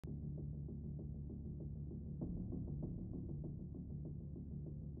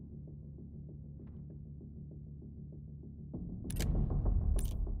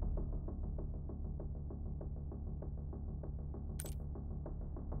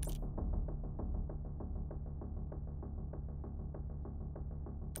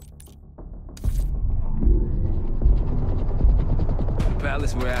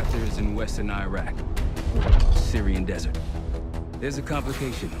palace we're after is in western Iraq. Syrian desert. There's a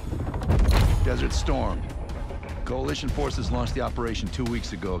complication. Desert Storm. Coalition forces launched the operation 2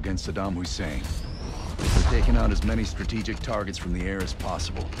 weeks ago against Saddam Hussein. They're taking out as many strategic targets from the air as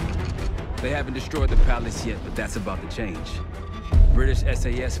possible. They haven't destroyed the palace yet, but that's about to change. British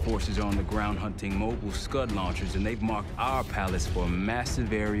SAS forces are on the ground hunting mobile Scud launchers, and they've marked our palace for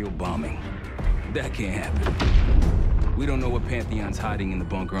massive aerial bombing. That can't happen. We don't know what Pantheon's hiding in the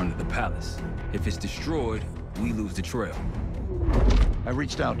bunker under the palace. If it's destroyed, we lose the trail. I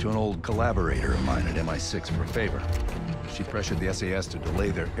reached out to an old collaborator of mine at MI6 for a favor. She pressured the SAS to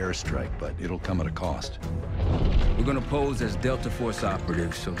delay their airstrike, but it'll come at a cost. We're gonna pose as Delta Force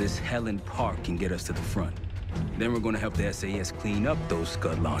operatives so this Helen Park can get us to the front. Then we're gonna help the SAS clean up those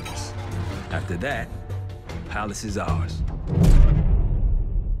Scud launchers. After that, Palace is ours.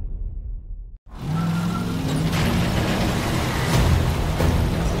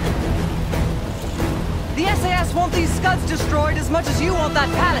 The SAS want these Scuds destroyed as much as you want that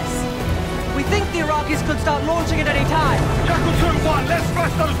palace. We think the Iraqis could start launching at any time. Jackal 2-1, let's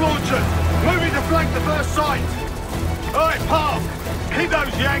smash those launchers! Moving to flank the first site! Alright, Park! Keep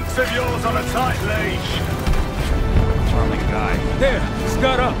those Yanks of yours on a tight leash! Charming guy. There!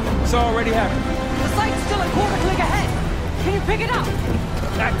 Scud up! It's already happening. The site's still a quarter click ahead. Can you pick it up?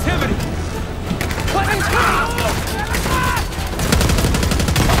 Activity! Weapons free!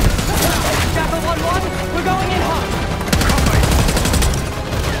 Jackal 1-1, we're going in hot.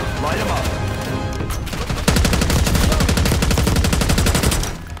 Light him up.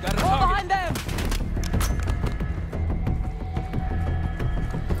 Got a All target. behind them!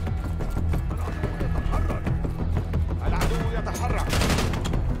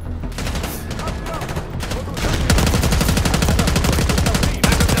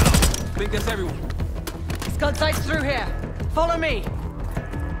 I think that's everyone. Scud site's through here. Follow me.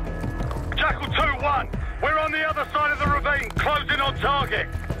 Jackal 2-1, we're on the other side of the ravine, closing on target!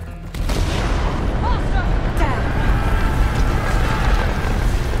 Faster! Damn.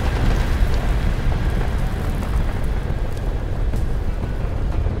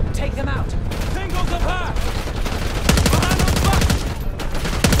 Take them out. Singles up high! Behind those buckets!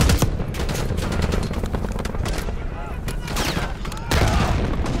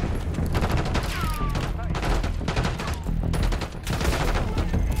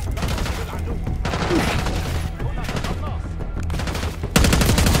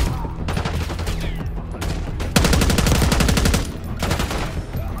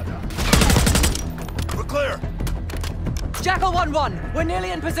 We're clear! Jackal 1-1, we're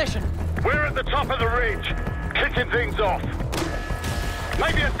nearly in position. We're at the top of the ridge, kicking things off.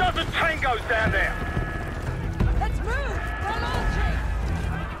 Maybe a dozen tangos down there. Let's move! We're launching!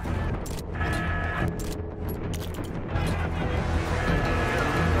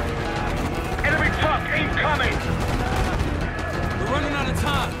 Enemy truck incoming! We're running out of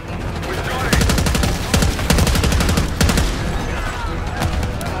time. We've got it!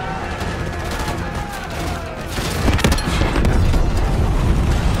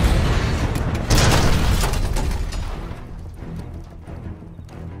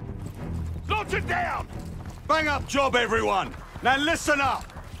 Launch it down! Bang up job, everyone! Now listen up!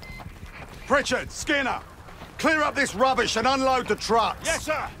 Pritchard, Skinner, clear up this rubbish and unload the trucks! Yes,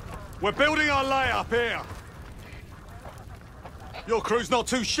 sir! We're building our layup here. Your crew's not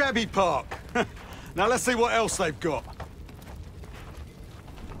too shabby, Park. Now let's see what else they've got.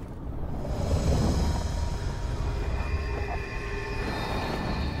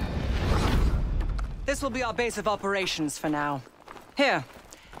 This will be our base of operations for now. Here,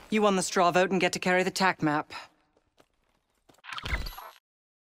 you won the straw vote and get to carry the TAC map.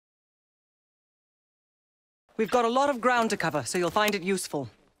 We've got a lot of ground to cover, so you'll find it useful.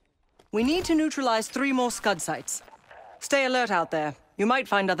 We need to neutralize 3 more Scud sites. Stay alert out there. You might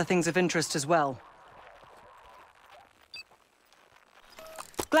find other things of interest as well.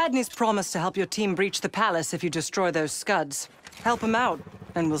 Gladney's promised to help your team breach the palace if you destroy those Scuds. Help him out,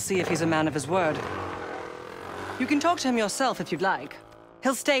 and we'll see if he's a man of his word. You can talk to him yourself if you'd like.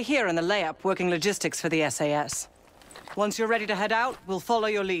 He'll stay here in the layup, working logistics for the SAS. Once you're ready to head out, we'll follow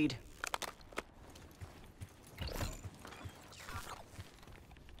your lead.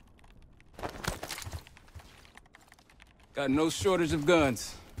 Got no shortage of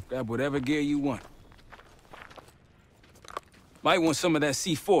guns. Grab whatever gear you want. Might want some of that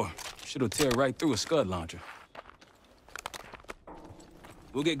C4. Shit'll tear right through a Scud launcher.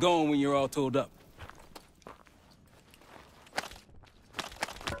 We'll get going when you're all tooled up.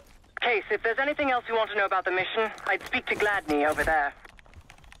 Case, if there's anything else you want to know about the mission, I'd speak to Gladney over there.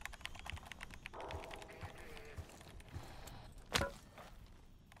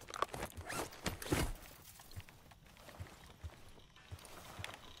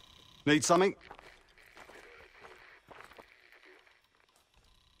 Need something?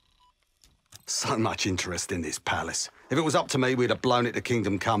 So much interest in this palace. If it was up to me, we'd have blown it to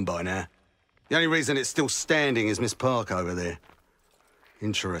Kingdom Come by now. The only reason it's still standing is Miss Park over there.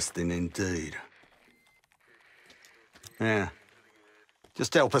 Interesting indeed. Yeah.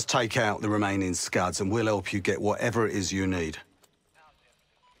 Just help us take out the remaining scuds and we'll help you get whatever it is you need.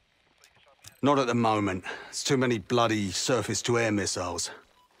 Not at the moment. It's too many bloody surface-to-air missiles.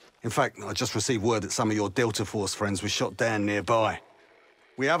 In fact, I just received word that some of your Delta Force friends were shot down nearby.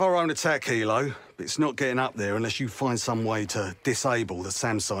 We have our own attack helo, but it's not getting up there unless you find some way to disable the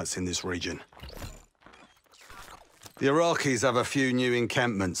SAM sites in this region. The Iraqis have a few new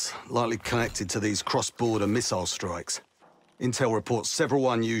encampments, likely connected to these cross-border missile strikes. Intel reports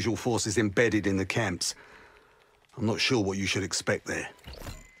several unusual forces embedded in the camps. I'm not sure what you should expect there.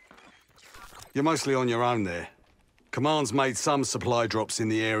 You're mostly on your own there. Command's made some supply drops in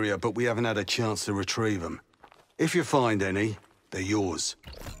the area, but we haven't had a chance to retrieve them. If you find any, they're yours.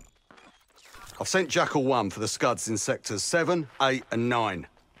 I've sent Jackal 1 for the scuds in sectors 7, 8, and 9.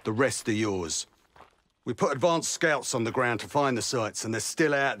 The rest are yours. We put advanced scouts on the ground to find the sites, and they're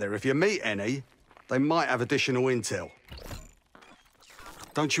still out there. If you meet any, they might have additional intel.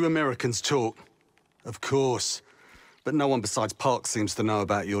 Don't you Americans talk? Of course. But no one besides Park seems to know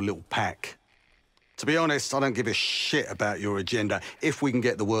about your little pack. To be honest, I don't give a shit about your agenda if we can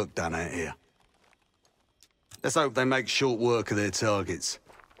get the work done out here. Let's hope they make short work of their targets.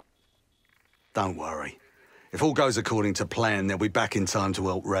 Don't worry. If all goes according to plan, they'll be back in time to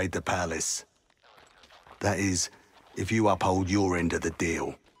help raid the palace. That is, if you uphold your end of the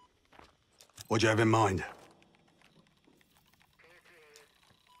deal. What do you have in mind?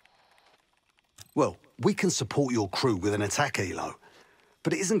 Well, we can support your crew with an attack helo,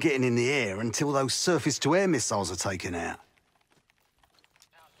 but it isn't getting in the air until those surface-to-air missiles are taken out.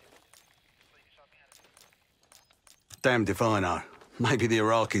 Damned if I know. Maybe the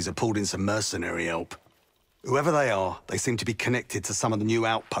Iraqis have pulled in some mercenary help. Whoever they are, they seem to be connected to some of the new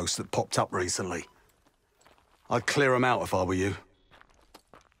outposts that popped up recently. I'd clear them out if I were you.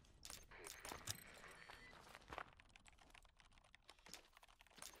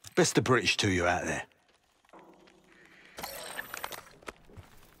 Best of British to you out there.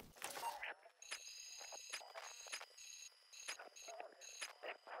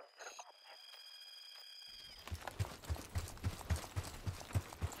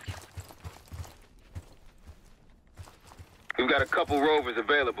 We've got a couple rovers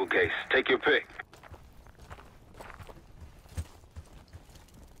available, Case. Take your pick.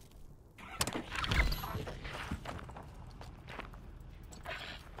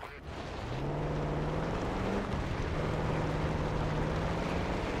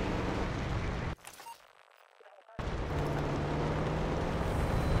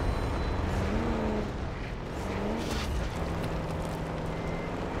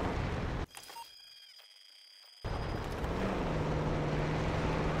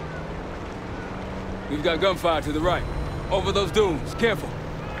 We've got gunfire to the right. Over those dunes. Careful.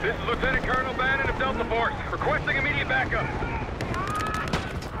 This is Lieutenant Colonel Bannon of Delta Force. Requesting immediate backup.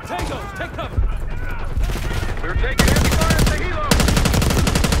 Tangos, take cover. We're taking heavy fire at the helo.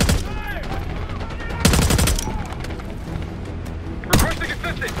 Requesting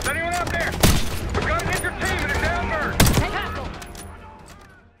assistance. Is anyone out there? We've got an injured team and a down bird. Take Haskell.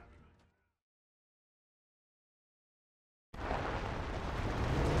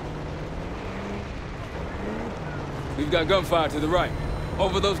 We've got gunfire to the right.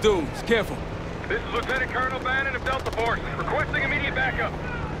 Over those dunes. Careful. This is Lieutenant Colonel Bannon of Delta Force. Requesting immediate backup.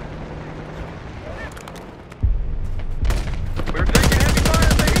 We're taking heavy fire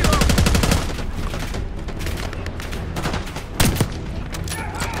at the helo.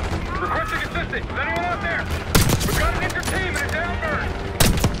 Requesting assistance. Is anyone out there? We've got an injured team and a down bird.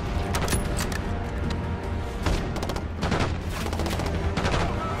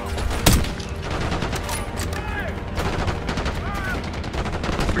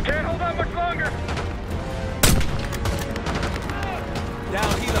 We can't hold on much longer.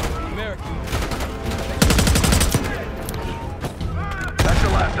 Down helo. American. That's the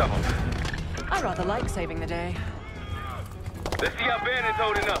last of them. I rather like saving the day. Let's see how Bannon's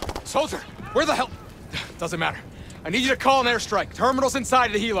holding up. Soldier, where the hell? Doesn't matter. I need you to call an airstrike. Terminal's inside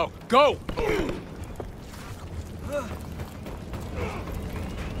of the helo. Go!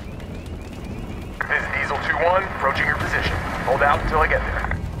 This is Diesel 2-1, approaching your position. Hold out until I get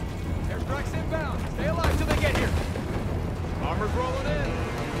there. Airstrike's inbound. Stay alive till they get here. Armor's rolling in.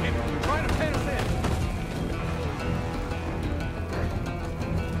 They're trying to pin us in.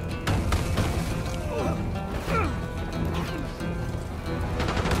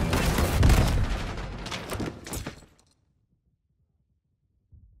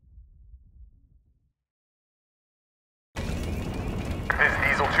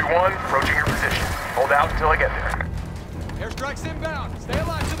 Hold out until I get there. Airstrike's inbound. Stay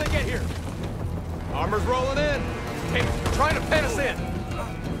alive till they get here. Armor's rolling in. Hey, trying to pen us in.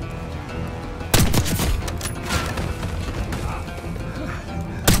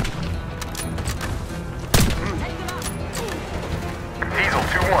 Diesel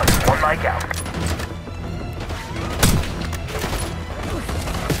 2-1, one mic out.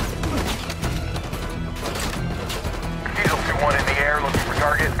 Diesel 2-1 in the air, looking for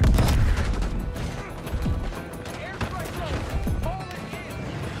target.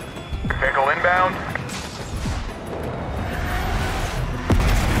 Vehicle inbound.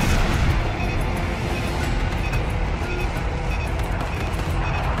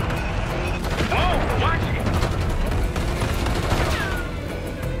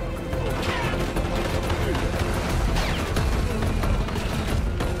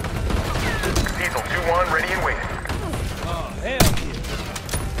 Diesel 2-1 ready and waiting. Oh, hell yeah.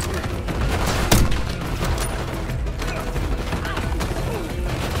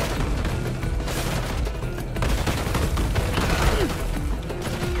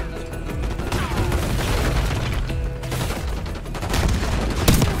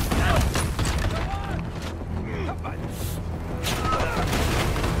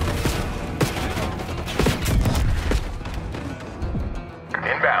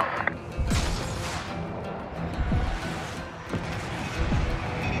 Inbound.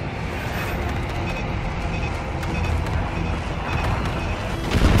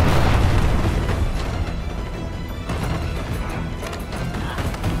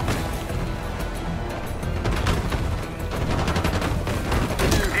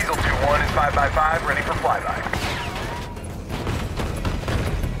 Diesel 2-1 is 5x5, ready for flyby.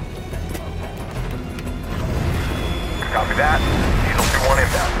 Copy that. Diesel 2-1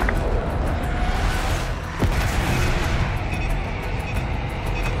 inbound.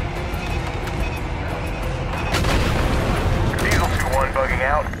 Diesel 2-1 bugging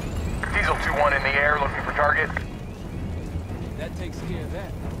out. Diesel 2-1 in the air, looking for target. That takes care of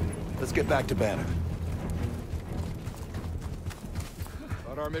that. Let's get back to Banner.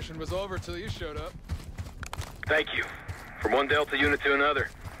 Thought our mission was over till you showed up. Thank you. From one Delta unit to another.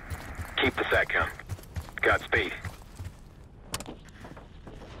 Keep the SATCOM. Godspeed.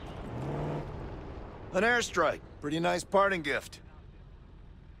 An airstrike. Pretty nice parting gift.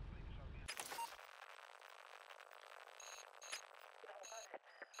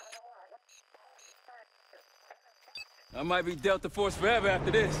 I might be Delta Force forever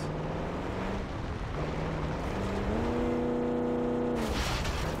after this.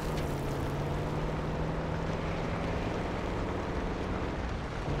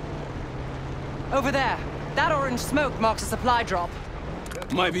 Over there. That orange smoke marks a supply drop.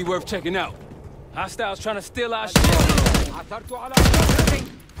 Might be worth checking out. Hostiles trying to steal our shit.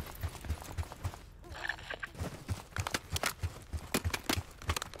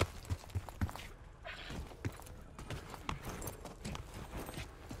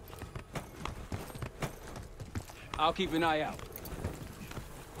 I'll keep an eye out.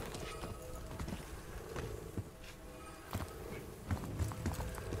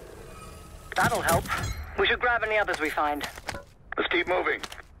 That'll help. We should grab any others we find. Let's keep moving.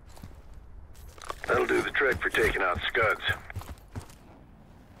 That'll do the trick for taking out scuds.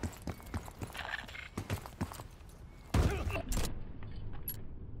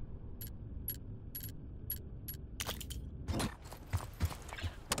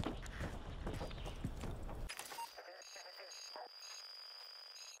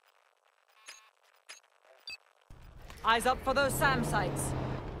 Eyes up for those SAM sites.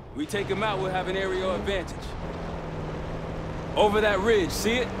 We take them out, we'll have an aerial advantage. Over that ridge,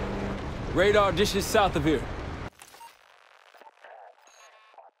 see it? Radar dishes south of here.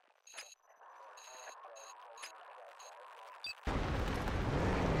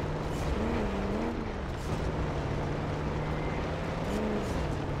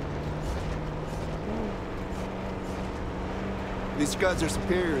 These Scuds are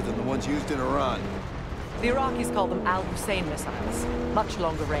superior than the ones used in Iran. The Iraqis call them Al-Hussein missiles. Much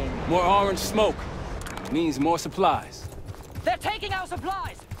longer range. More orange smoke. Means more supplies. They're taking our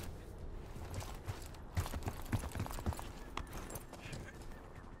supplies!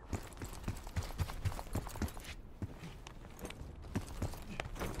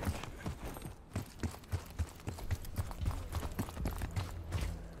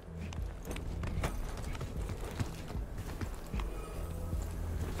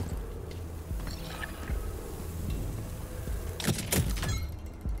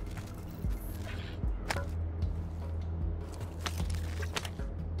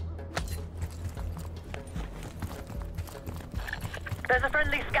 There's a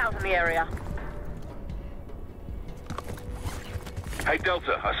friendly scout in the area. Hey,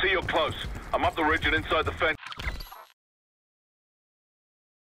 Delta, I see you're close. I'm up the ridge and inside the fence.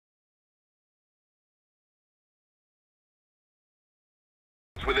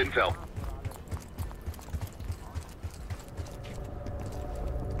 With intel.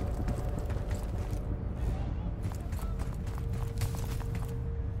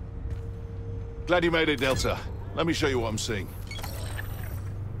 Glad you made it, Delta. Let me show you what I'm seeing.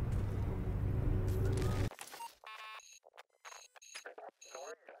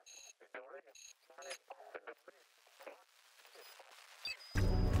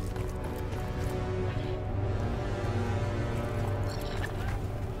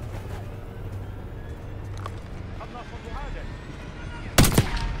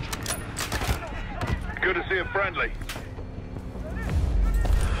 Good to see a friendly.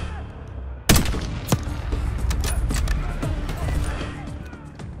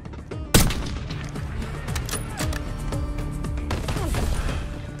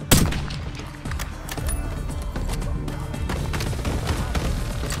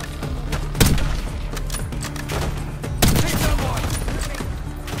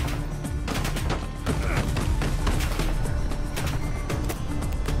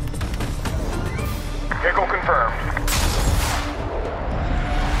 Vehicle confirmed.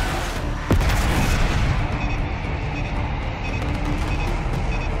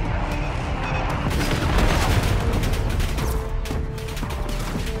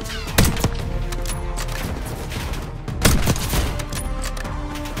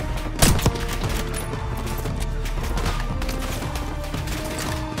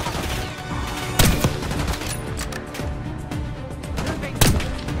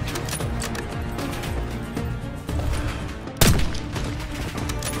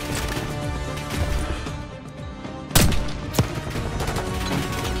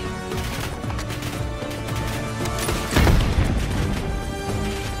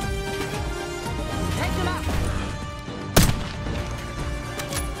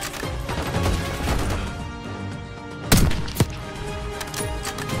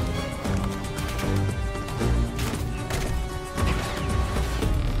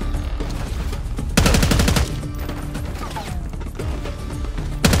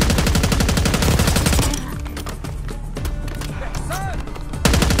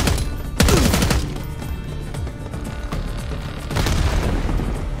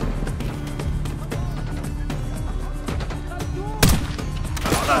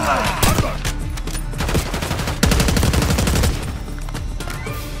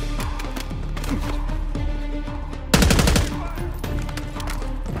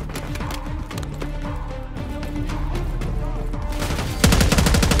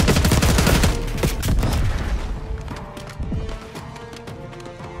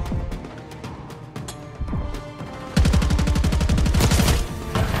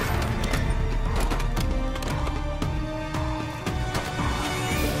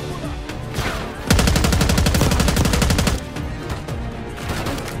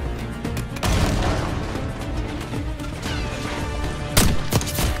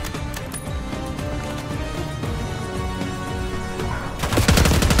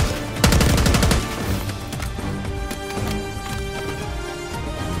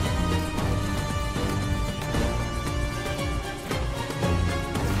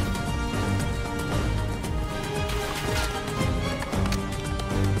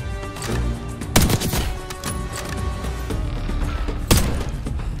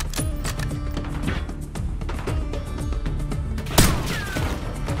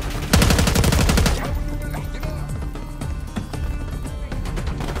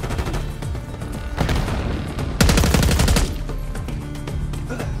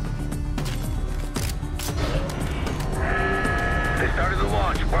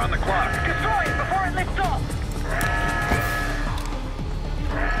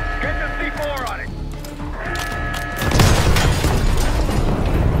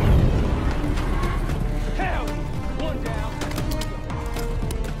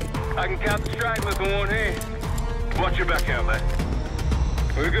 I can count the strike with one hand. Watch your back out, man.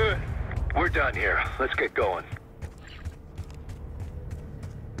 We're good. We're done here. Let's get going.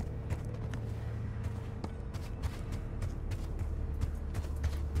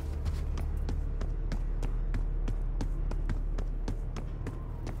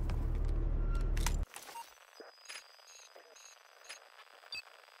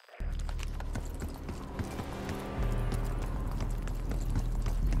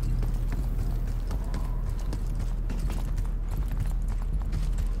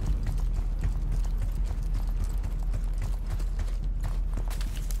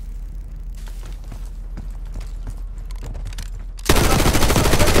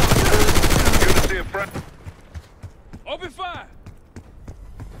 front. Open fire!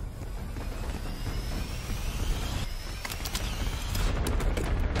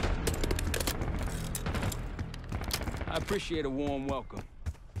 I appreciate a warm welcome.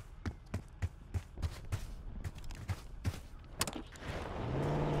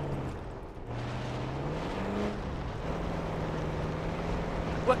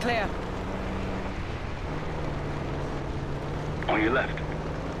 We're clear. On your left.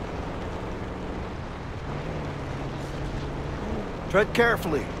 Tread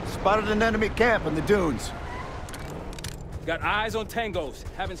carefully. Spotted an enemy camp in the dunes. Got eyes on tangos.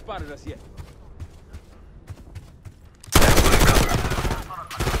 Haven't spotted us yet.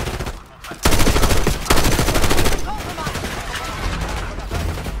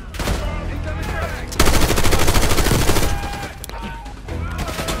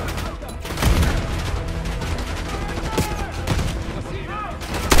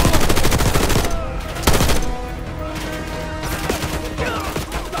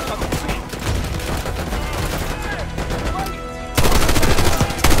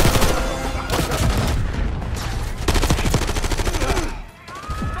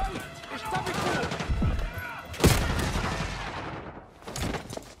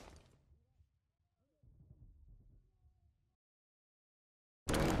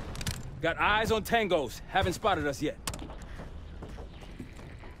 Got eyes on tangos. Haven't spotted us yet.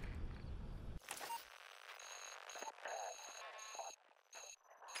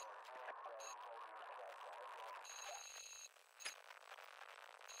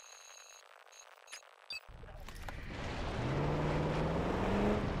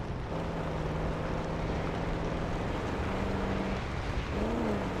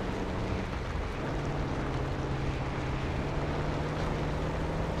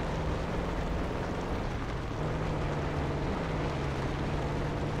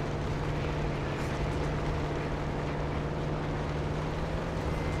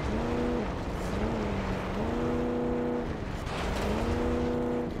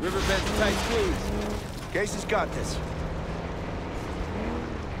 Riverbed's tight squeeze. Case has got this.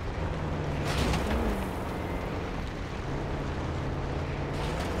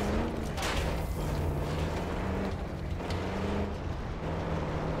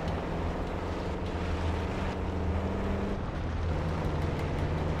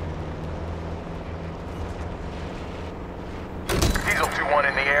 Diesel 2-1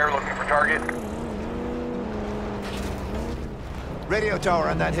 in the air, looking for target. Radio tower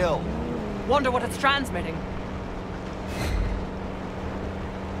on that hill. Wonder what it's transmitting.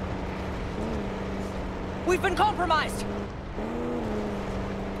 We've been compromised!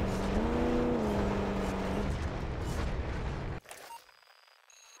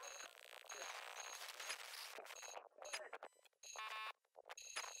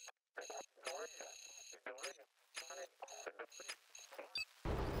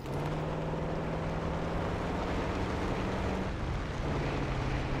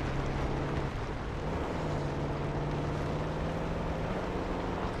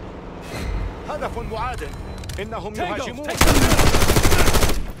 هدف معاد. إنهم يهاجمون.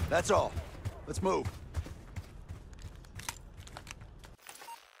 That's all. Let's move.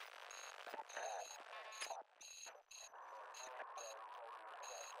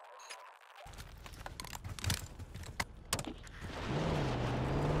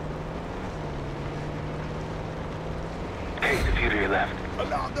 Case a few to your left.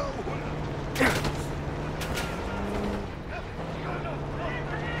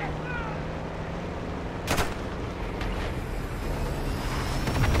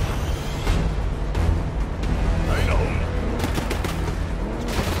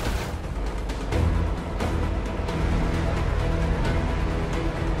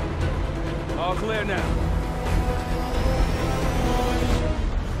 All clear now.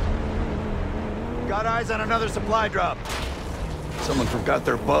 Got eyes on another supply drop. Someone forgot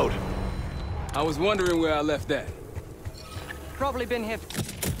their boat. I was wondering where I left that. Probably been here.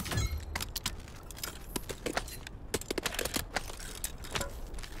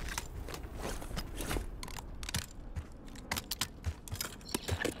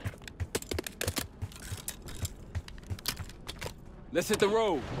 Let's hit the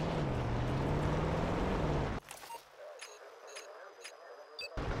road.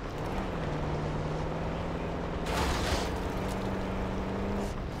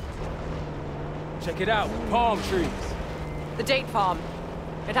 Check it out, palm trees. The date farm.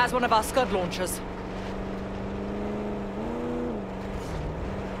 It has one of our Scud launchers.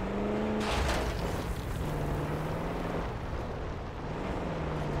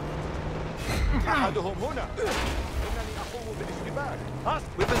 أحدهم هنا. إنني أقوم بالاستباك. Us,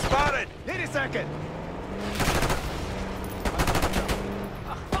 we've been spotted! Need a second!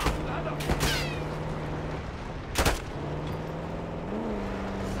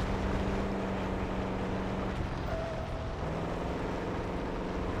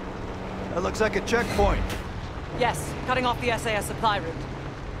 That looks like a checkpoint. Yes, cutting off the SAS supply route.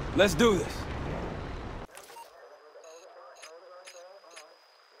 Let's do this.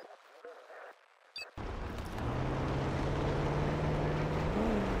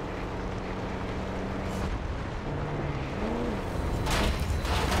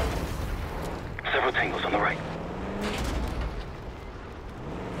 Several tangles on the right.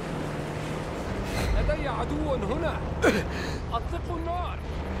 لدي عدو هنا. أطلقوا النار.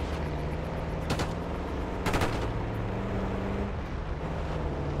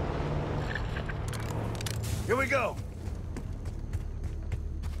 Here we go!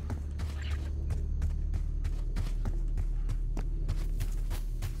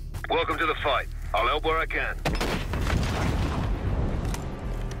 Welcome to the fight. I'll help where I can.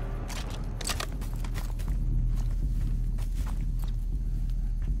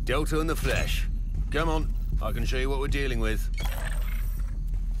 Delta in the flesh. Come on, I can show you what we're dealing with.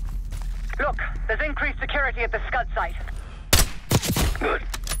 Look, there's increased security at the Scud site. Good.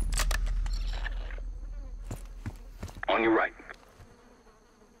 On your right.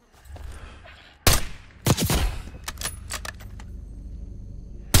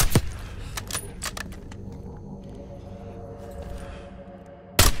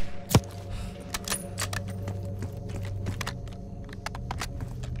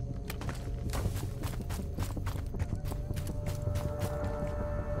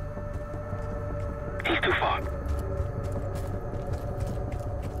 He's too far.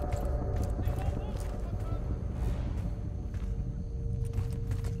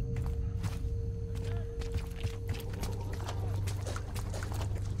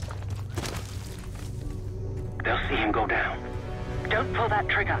 They'll see him go down. Don't pull that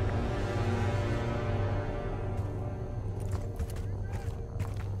trigger.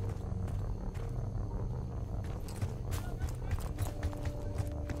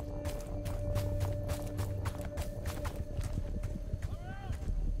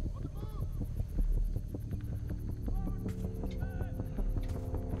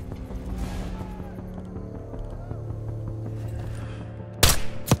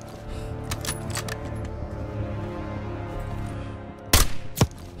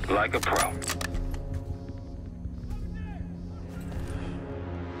 Like a pro.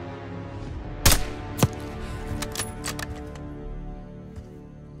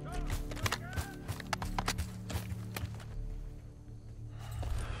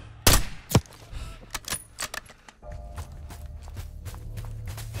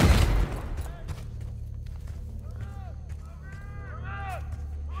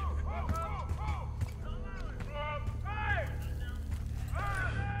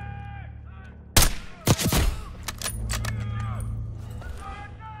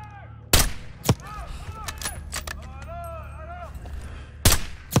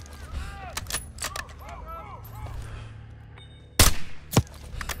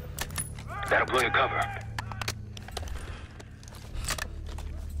 That'll blow your cover.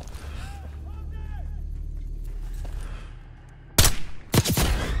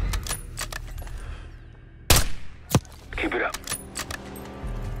 Keep it up.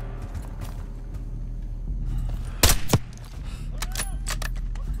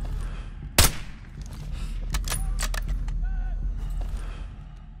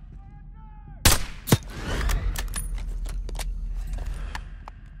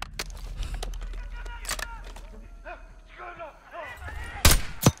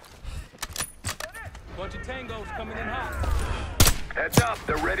 Bunch of tangos coming in hot. Heads up,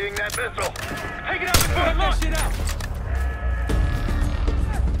 they're readying that missile. Take it out before it launches. Shit out.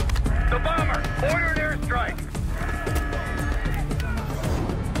 The bomber, order an airstrike.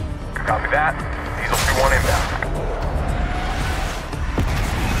 Copy that. Diesel 2-1 inbound.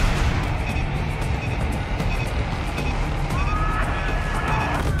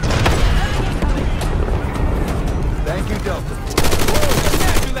 Thank you, Delta.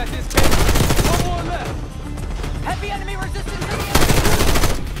 You let this take. One more left. Heavy enemy resistance in the air!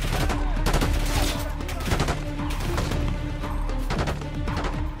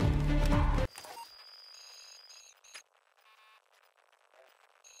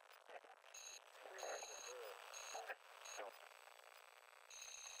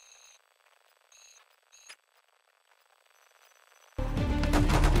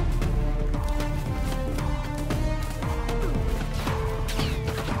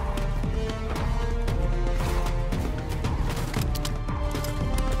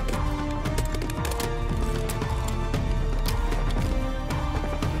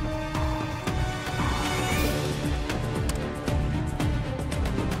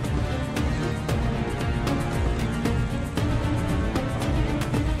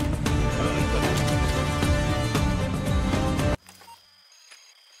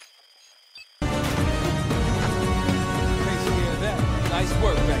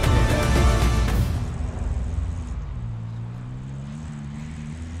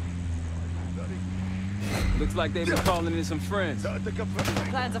 Looks like they've been calling in some friends.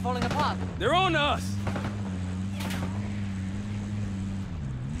 Plans are falling apart. They're on us!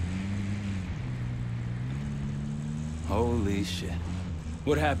 Holy shit.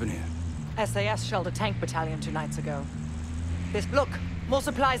 What happened here? SAS shelled a tank battalion 2 nights ago. Look, more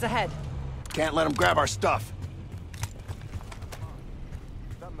supplies ahead. Can't let them grab our stuff.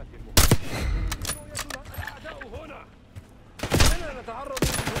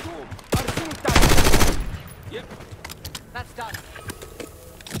 Yep. That's done.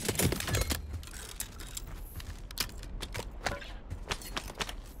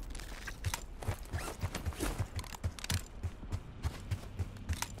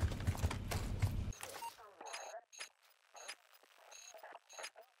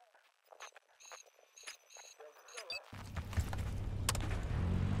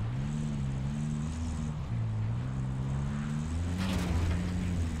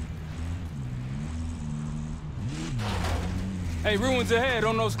 Hey, ruins ahead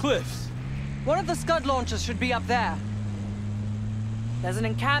on those cliffs. One of the Scud launchers should be up there. There's an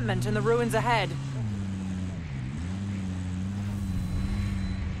encampment in the ruins ahead.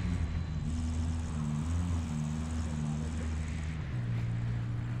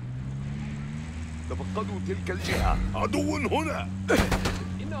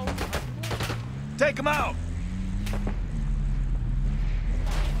 Take him out!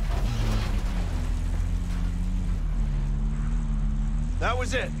 That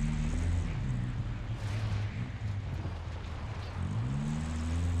was it.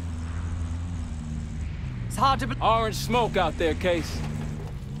 It's hard to believe. Orange smoke out there, Case.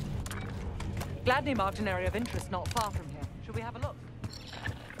 Gladney marked an area of interest not far from here. Should we have a look?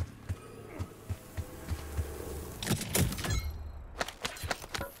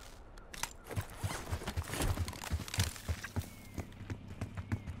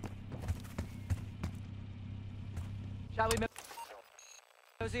 Shall we move?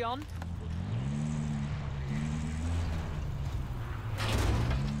 Cozy on?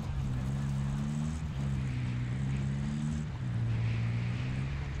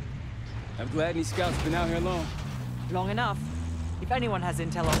 I'm glad these scouts been out here long. Long enough. If anyone has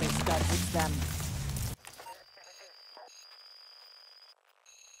intel on these Scuds, it's them.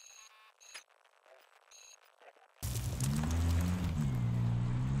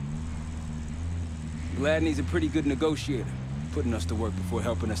 Gladney's a pretty good negotiator, putting us to work before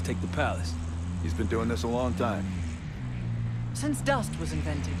helping us take the palace. He's been doing this a long time. Since dust was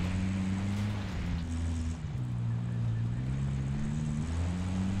invented.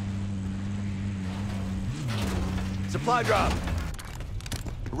 Supply drop.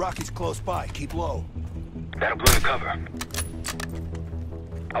 The Rocky's close by. Keep low. That'll blow the cover.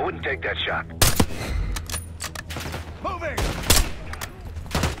 I wouldn't take that shot. Moving!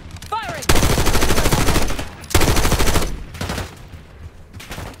 Firing!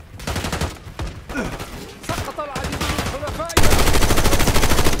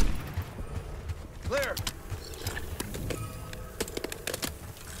 Clear.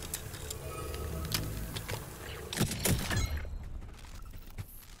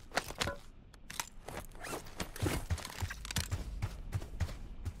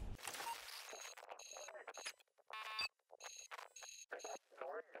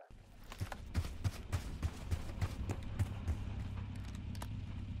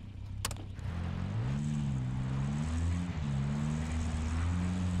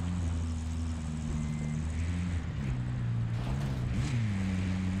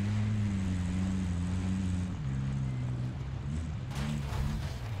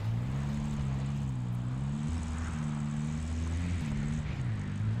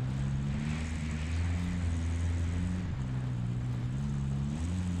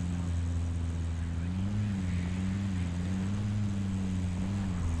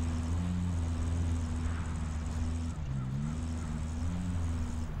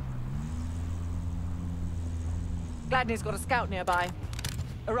 Gladney's got a scout nearby.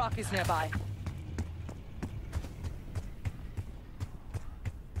 Iraqi's nearby.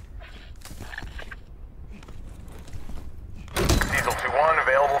 Diesel 2-1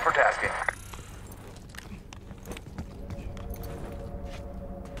 available for tasking.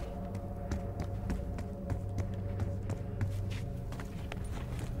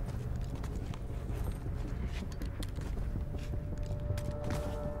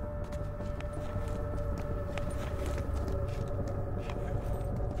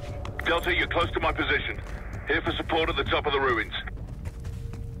 Delta, you're close to my position. Here for support at the top of the ruins.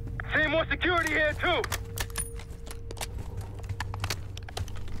 Seeing more security here, too!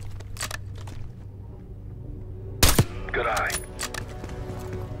 Good eye.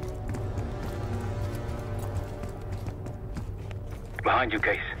 Behind you,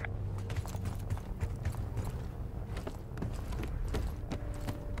 Case.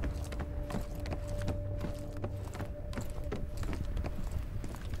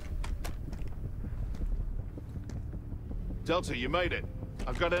 Delta, you made it.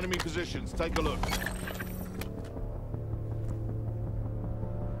 I've got enemy positions. Take a look.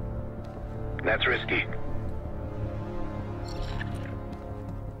 That's risky.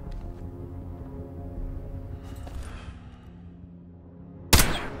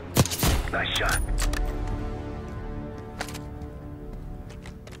 Nice shot.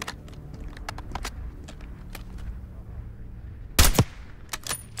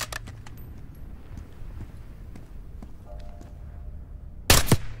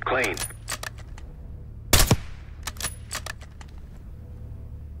 Clean.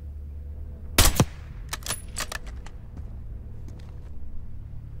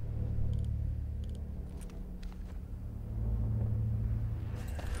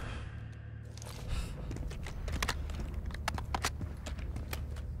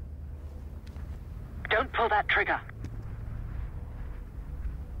 Don't pull that trigger.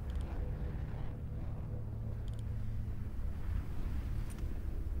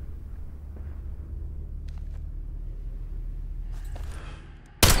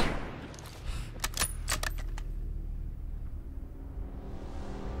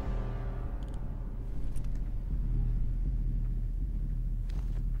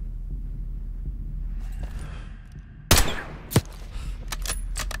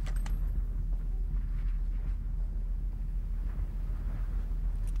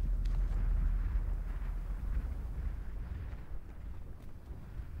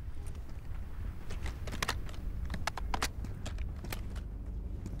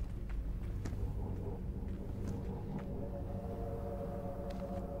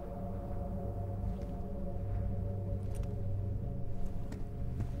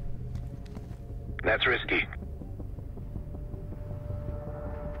 That's risky.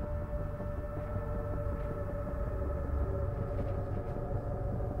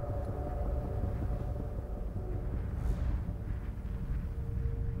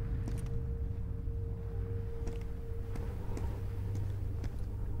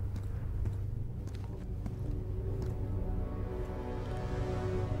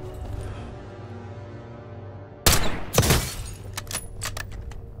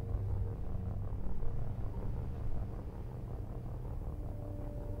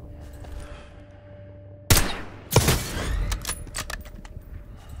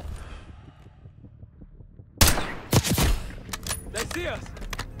 They see us!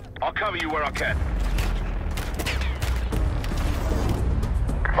 I'll cover you where I can.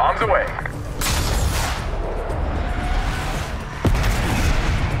 Bombs away.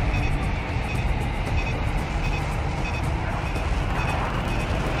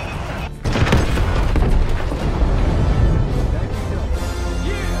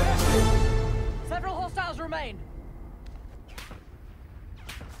 Several hostiles remain.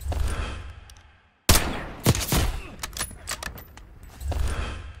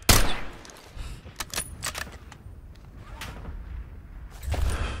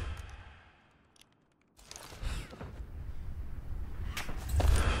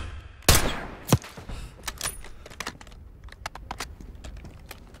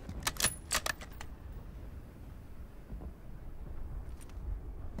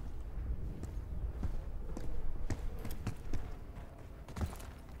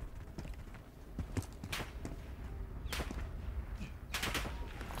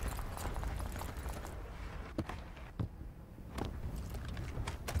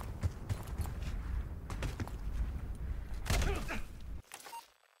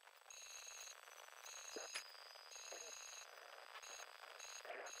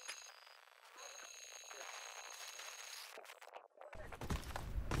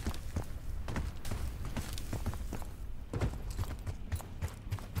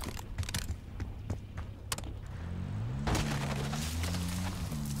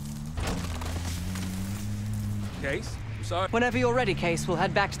 Case? I'm sorry. Whenever you're ready, Case, we'll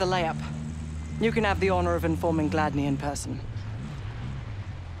head back to the layup. You can have the honor of informing Gladney in person.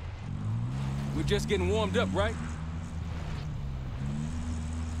 We're just getting warmed up, right?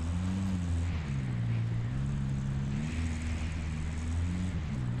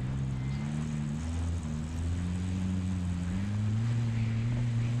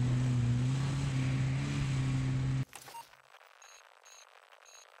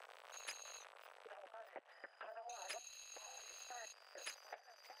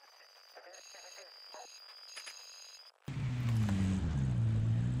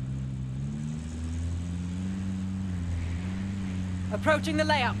 Approaching the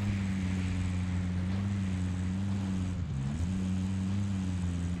layup.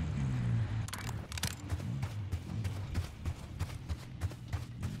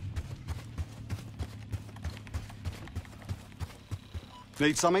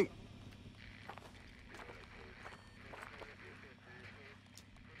 Need something?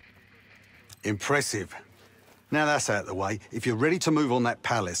 Impressive. Now that's out of the way, if you're ready to move on that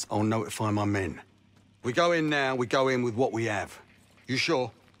palace, I'll notify my men. We go in now, we go in with what we have. You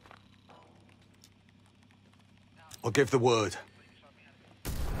sure? I'll give the word.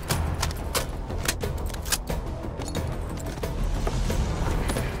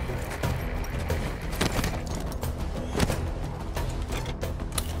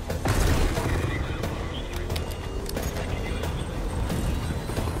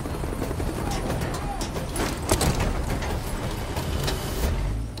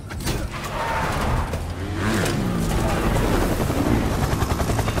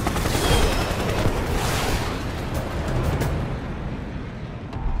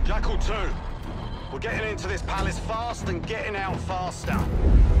 And getting out faster.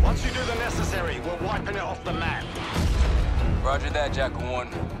 Once you do the necessary, we're wiping it off the map. Roger that, Jackal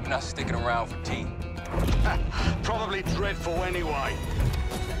 1. We're not sticking around for tea. Probably dreadful anyway.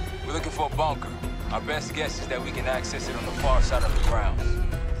 We're looking for a bunker. Our best guess is that we can access it on the far side of the grounds.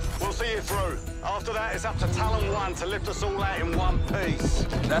 We'll see you through. After that, it's up to Talon 1 to lift us all out in one piece.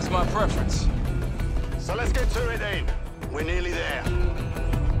 That's my preference. So let's get to it then. We're nearly there.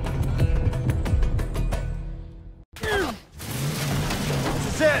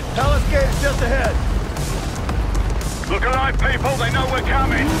 That's it! Palace gate is just ahead! Look alive, people! They know we're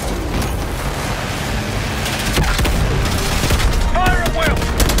coming! Fire at will!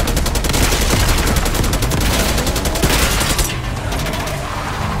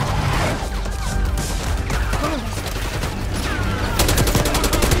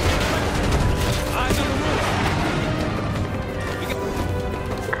 Eyes on the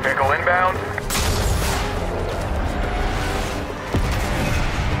roof! Vehicle inbound.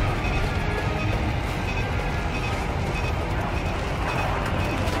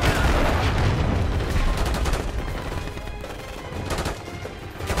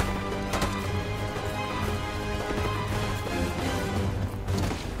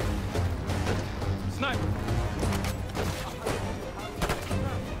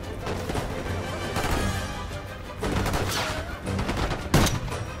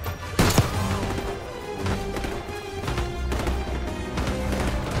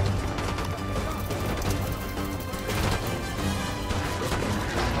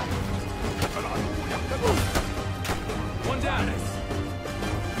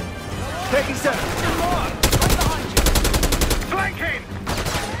 Taking center. Come on! Right behind you. Flanking!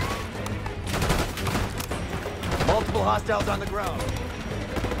 Multiple hostiles on the ground.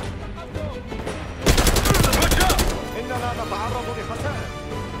 Push up! إننا نتعرض لخسائر.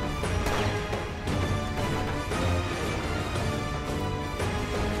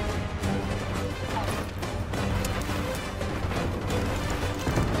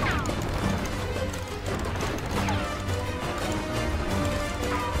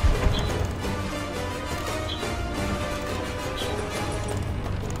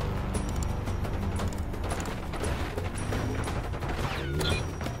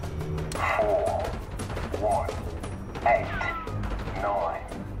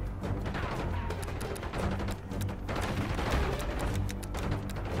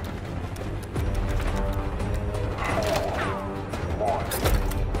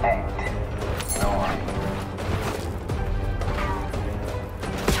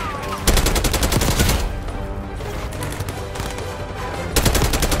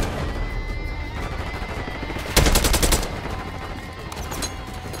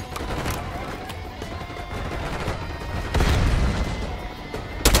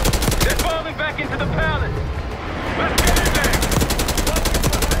 Back into the palace! Let's get in there!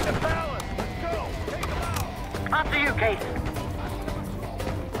 Behind the palace! Let's go! Take them out! After you, Case.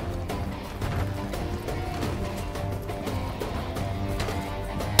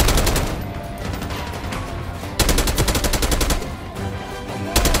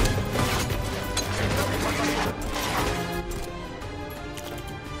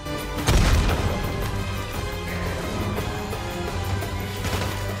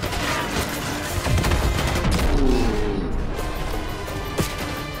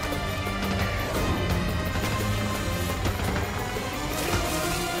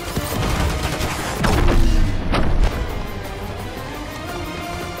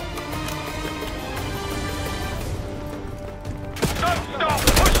 Don't stop!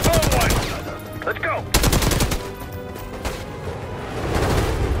 Push forward! Let's go!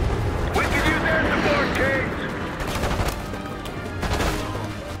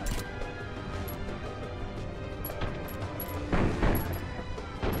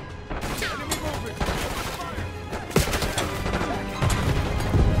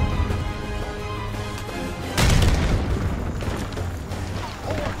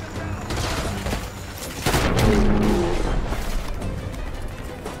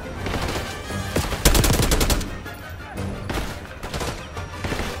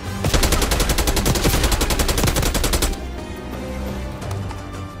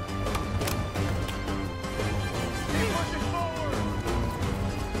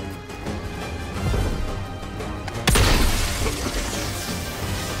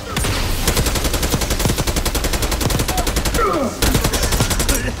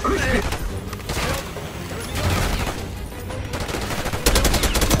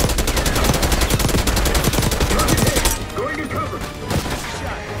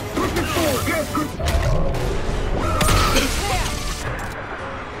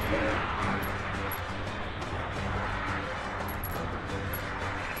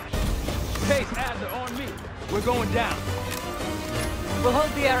 Adler, on me. We're going down. We'll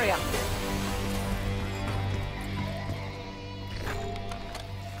hold the area.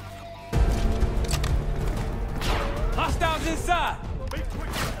 Hostiles inside!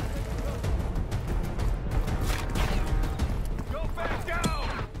 Go back down!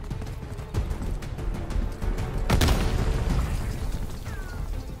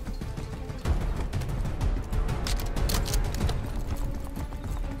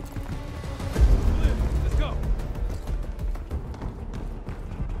 Let's go!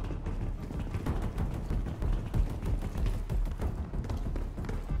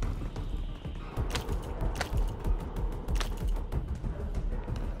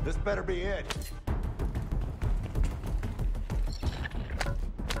 This better be it.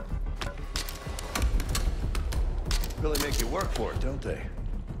 Really make you work for it, don't they?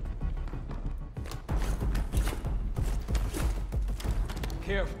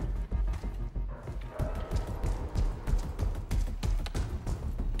 Careful.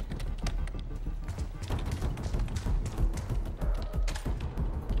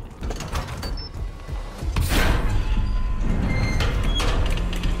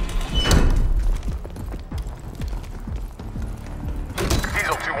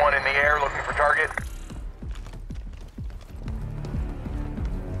 Diesel 2-1 in the air, looking for target.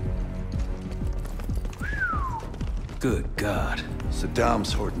 Good God.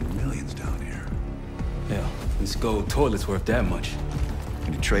 Saddam's hoarding millions down here. Hell, this gold toilet's worth that much.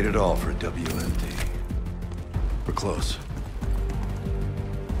 And he traded all for a WMD. We're close.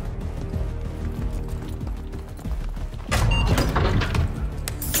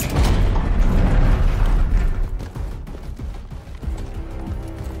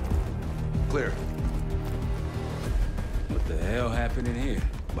 Clear. What the hell happened in here?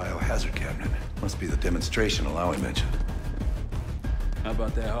 Biohazard cabinet. Must be the demonstration Alawi mentioned. How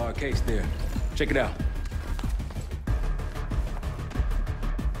about that hard case there? Check it out.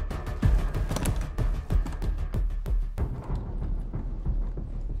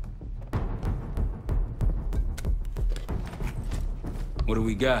 What do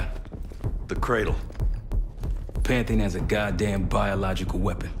we got? The cradle. Pantheon has a goddamn biological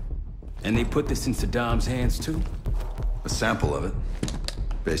weapon. And they put this in Saddam's hands too? A sample of it,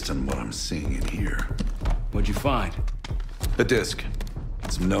 based on what I'm seeing in here. What'd you find? A disc.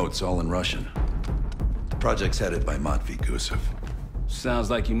 Some notes, all in Russian. The project's headed by Matvey Gusev. Sounds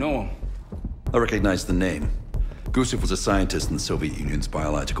like you know him. I recognize the name. Gusev was a scientist in the Soviet Union's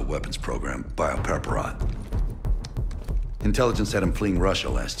biological weapons program, Biopreparat. Intelligence had him fleeing Russia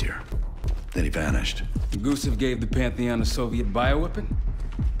last year. Then he vanished. Gusev gave the Pantheon a Soviet bioweapon?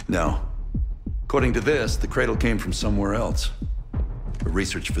 No. According to this, the cradle came from somewhere else. A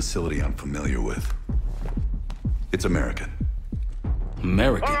research facility I'm familiar with. It's American.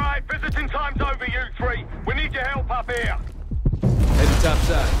 American? All right, visiting time's over, you three. We need your help up here. Head to top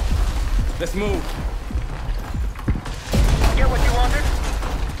side. Let's move. Get what you wanted?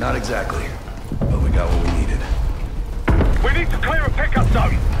 Not exactly, but we got what we needed. We need to clear a pickup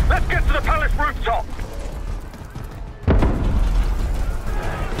zone. Let's get to the palace rooftop.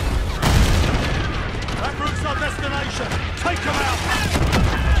 That route's our destination. Take them out.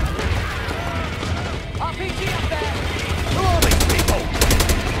 RPG up there! Who are these people?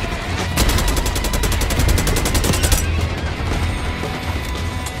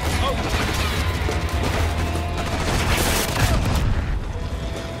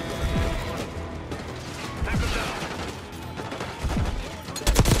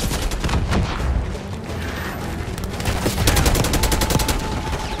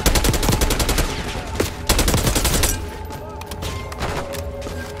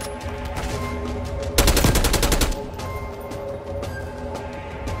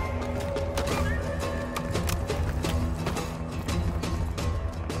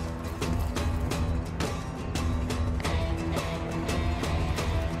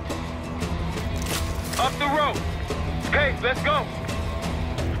 Up the road. Okay, let's go.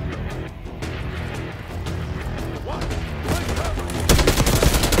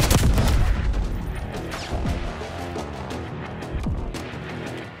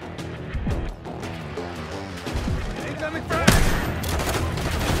 Incoming frag!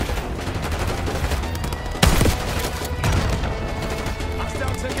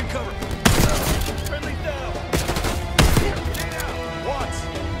 Hostile taking cover. Friendly down. Get out. Watts.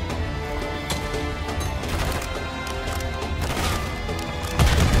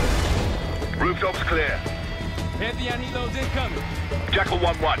 Rooftop's clear. Pantheon helos incoming. Jackal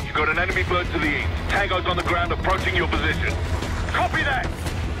 1-1, you got an enemy bird to the east. Tango's on the ground approaching your position. Copy that!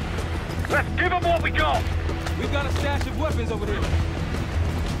 Let's give them what we got! We've got a stash of weapons over there.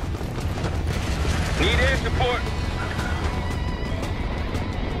 for it.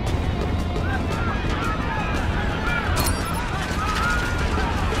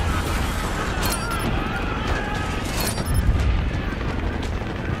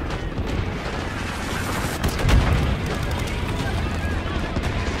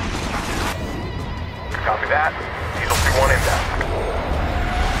 Copy that. Diesel 2-1 inbound.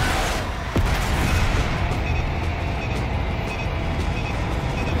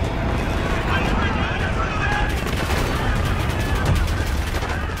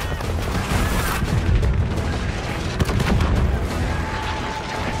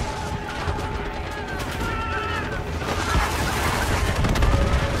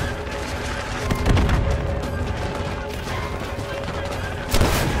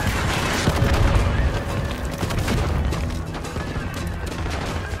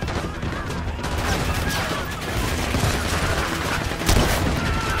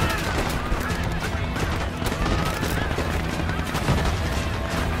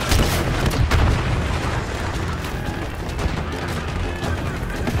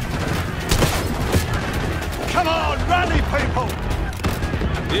 Come on, rally, people!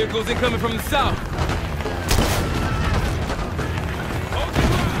 Vehicles incoming from the south.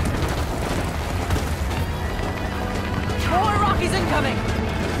 More Rockies incoming!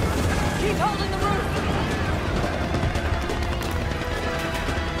 Keep holding the roof!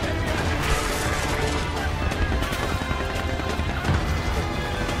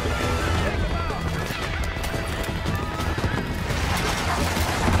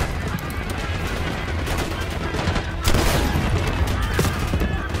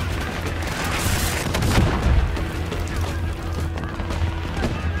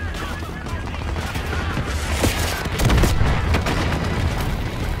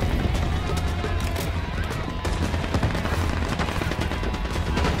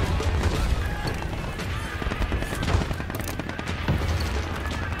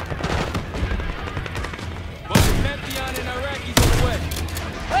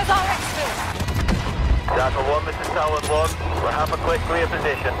 Delta 1, this is Talon 1. We'll have a quick clear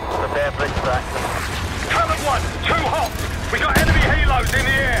position. Prepare for extraction. Talon 1, too hot! We got enemy halos in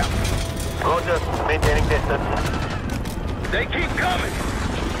the air! Roger, maintaining distance. They keep coming!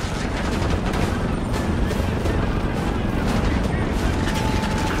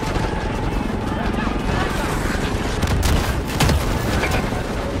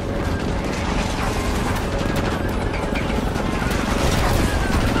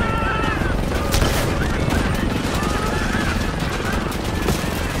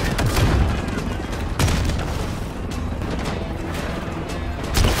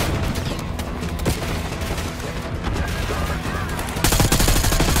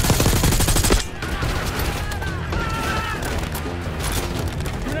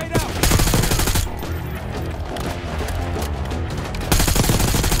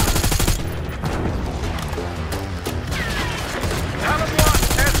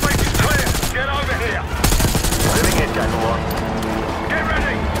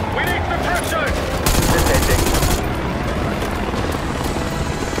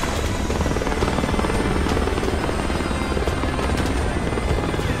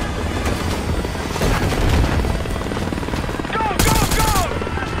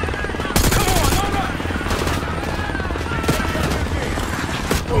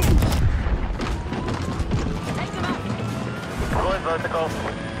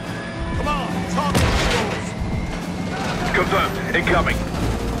 Confirmed. Incoming.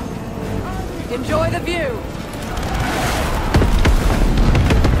 Enjoy the view.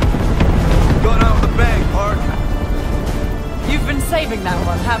 Going out with a bang, Park. You've been saving that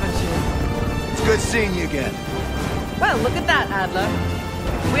one, haven't you? It's good seeing you again. Well, look at that, Adler.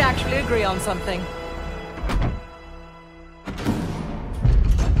 We actually agree on something.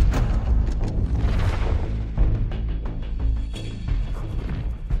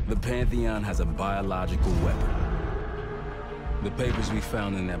 The Pantheon has a biological weapon. The papers we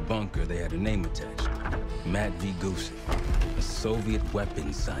found in that bunker, they had a name attached. Matt V. Gusev, a Soviet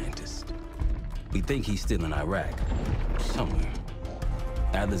weapons scientist. We think he's still in Iraq, somewhere.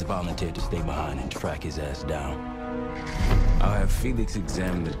 Adler's volunteered to stay behind and track his ass down. I'll have Felix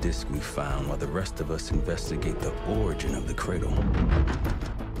examine the disc we found while the rest of us investigate the origin of the cradle.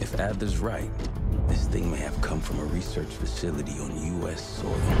 If Adler's right, this thing may have come from a research facility on U.S.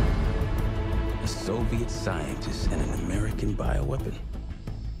 soil. A Soviet scientist and an American bioweapon.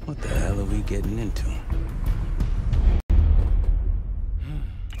 What the hell are we getting into?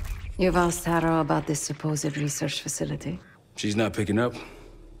 You've asked Harrow about this supposed research facility? She's not picking up.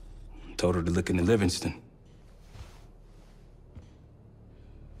 Told her to look into Livingstone.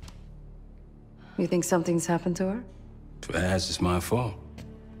 You think something's happened to her? If it has, it's my fault.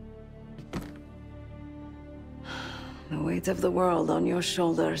 The weight of the world on your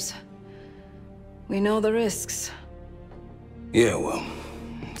shoulders. We know the risks. Yeah, well,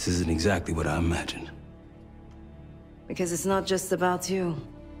 this isn't exactly what I imagined. Because it's not just about you.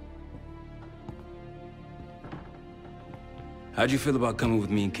 How'd you feel about coming with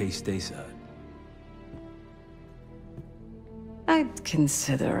me in case stateside? I'd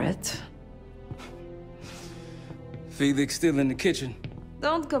consider it. Felix still in the kitchen?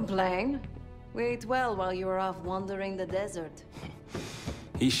 Don't complain. We ate well while you were off wandering the desert.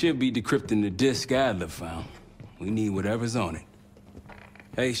 He should be decrypting the disk Adler found. We need whatever's on it.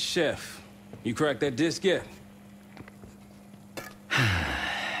 Hey, Chef, you cracked that disk yet?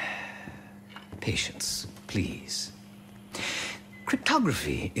 Patience, please.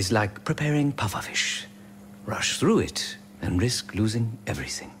 Cryptography is like preparing pufferfish. Rush through it and risk losing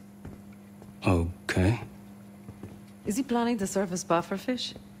everything. Okay. Is he planning to serve us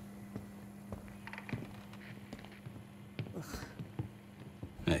pufferfish?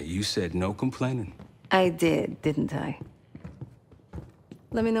 Hey, you said no complaining. I did, didn't I?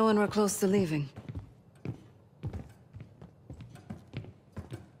 Let me know when we're close to leaving.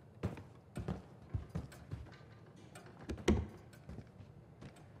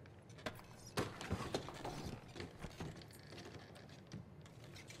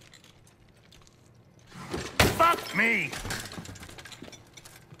 Fuck me!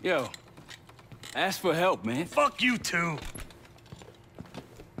 Yo, ask for help, man. Fuck you too.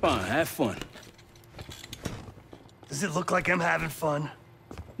 Fine, have fun. Does it look like I'm having fun?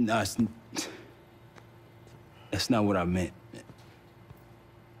 No, that's not what I meant.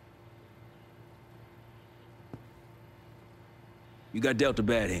 You got dealt a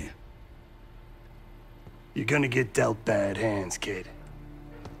bad hand. You're gonna get dealt bad hands, kid.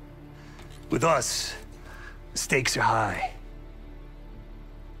 With us, the stakes are high.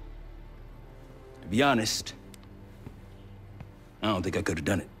 To be honest, I don't think I could have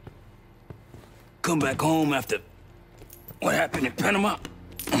done it. Come back home after what happened in Panama.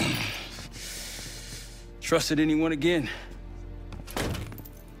 Trusted anyone again?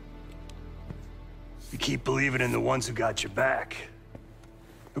 You keep believing in the ones who got your back.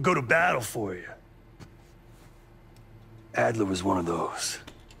 Who'll go to battle for you. Adler was one of those.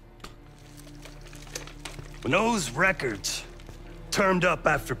 When those records turned up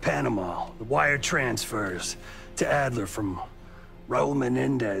after Panama, the wire transfers to Adler from Raul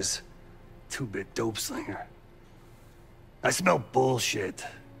Menendez, two-bit dope slinger. I smelled bullshit.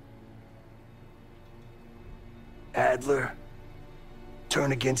 Adler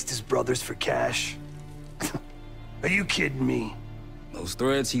turn against his brothers for cash? Are you kidding me? Those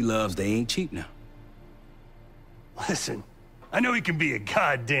threads he loves, they ain't cheap now. Listen, I know he can be a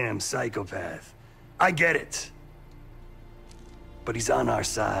goddamn psychopath. I get it. But he's on our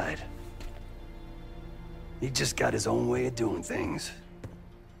side. He just got his own way of doing things.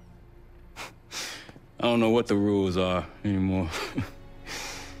 I don't know what the rules are anymore.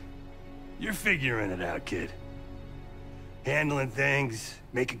 You're figuring it out, kid. Handling things,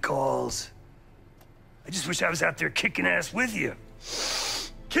 making calls. I just wish I was out there kicking ass with you.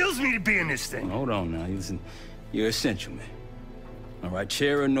 Kills me to be in this thing. Hold on now, listen. You're essential, man. All right,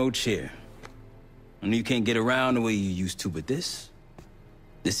 chair or no chair. I know you can't get around the way you used to, but this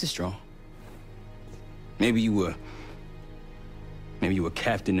is strong. Maybe you were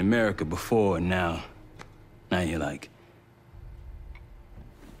Captain America before, and now you're like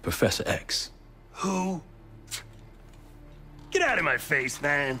Professor X. Who? Get out of my face,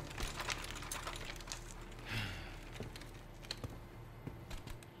 man.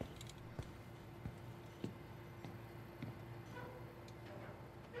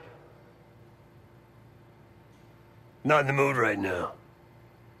 Not in the mood right now.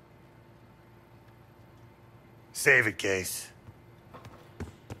 Save it, Case.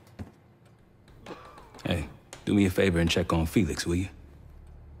 Hey, do me a favor and check on Felix, will you?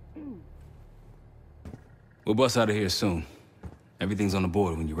 We'll bust out of here soon. Everything's on the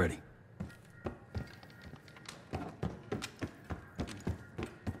board when you're ready.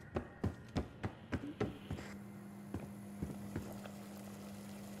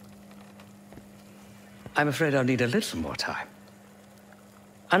 I'm afraid I'll need a little more time.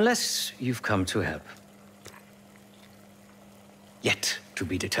 Unless you've come to help. Yet to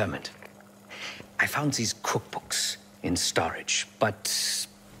be determined. I found these cookbooks in storage, but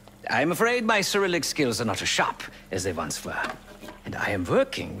I'm afraid my Cyrillic skills are not as sharp as they once were. And I am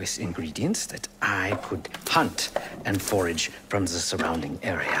working with ingredients that I could hunt and forage from the surrounding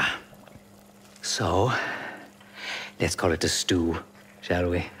area. So, let's call it a stew, shall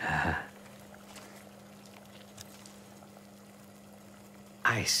we?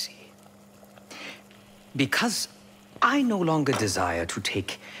 I see. Because I no longer desire to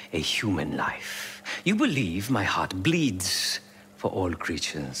take a human life, you believe my heart bleeds for all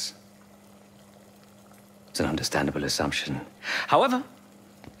creatures. It's an understandable assumption. However,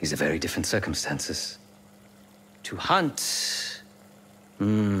 these are very different circumstances. To hunt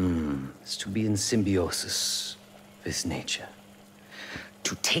is to be in symbiosis with nature.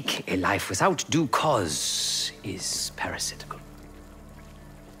 To take a life without due cause is parasitical.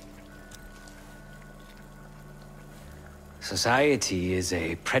 Society is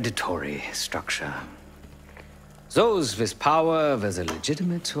a predatory structure. Those with power, whether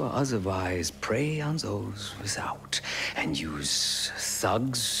legitimate or otherwise, prey on those without, and use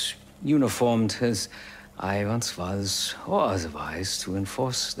thugs, uniformed as I once was, or otherwise, to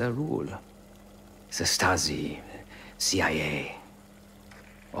enforce their rule. The Stasi, CIA,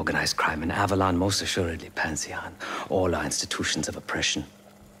 organized crime in Avalon, most assuredly Pantheon, all are institutions of oppression.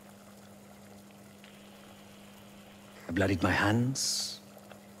 I bloodied my hands,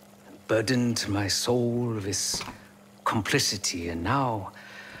 and burdened my soul with complicity, and now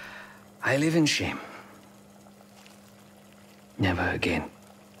I live in shame. Never again.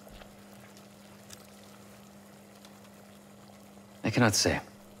 I cannot say.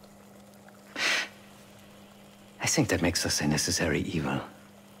 I think that makes us a necessary evil.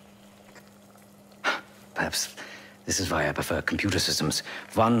 Perhaps this is why I prefer computer systems.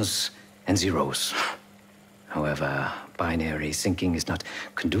 Ones and zeros. However, binary thinking is not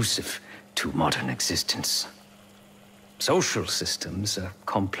conducive to modern existence. Social systems are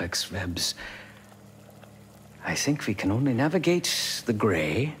complex webs. I think we can only navigate the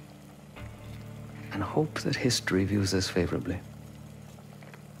gray and hope that history views us favorably.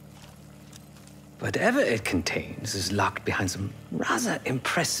 Whatever it contains is locked behind some rather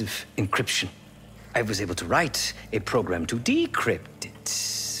impressive encryption. I was able to write a program to decrypt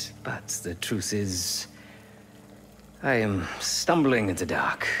it, but the truth is, I am stumbling in the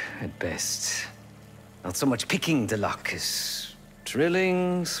dark at best. Not so much picking the lock as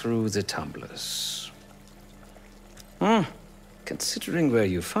drilling through the tumblers. Considering where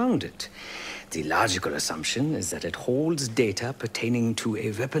you found it, the logical assumption is that it holds data pertaining to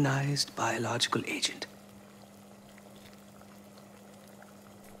a weaponized biological agent.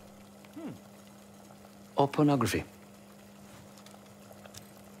 Or pornography.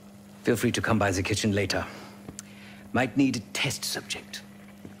 Feel free to come by the kitchen later. Might need a test subject.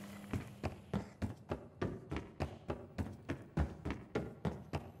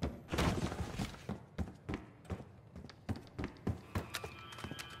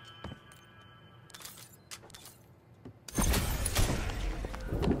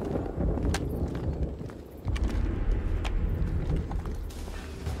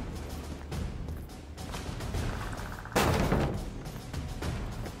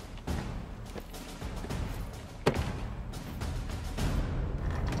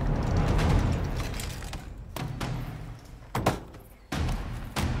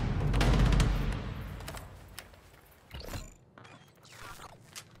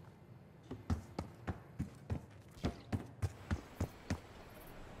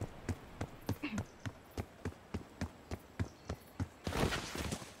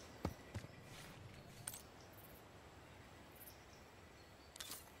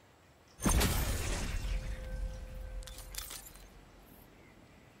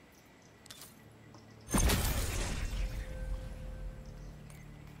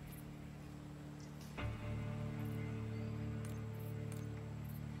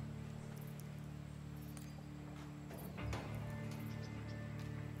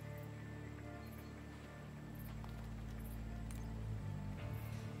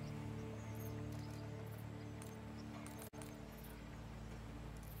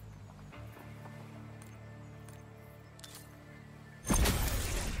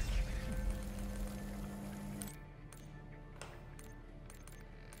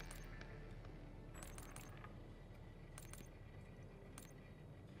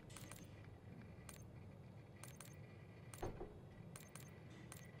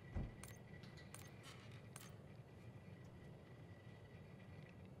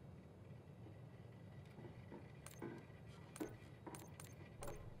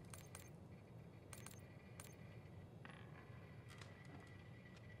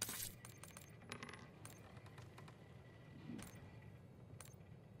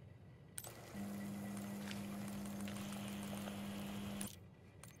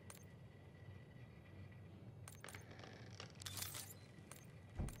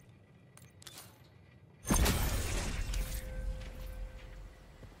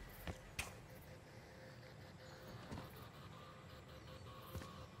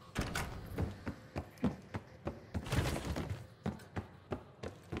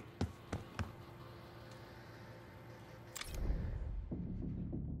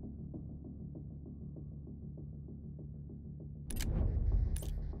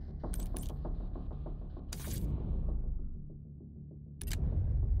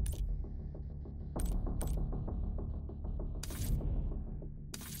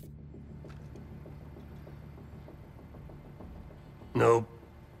 Nope.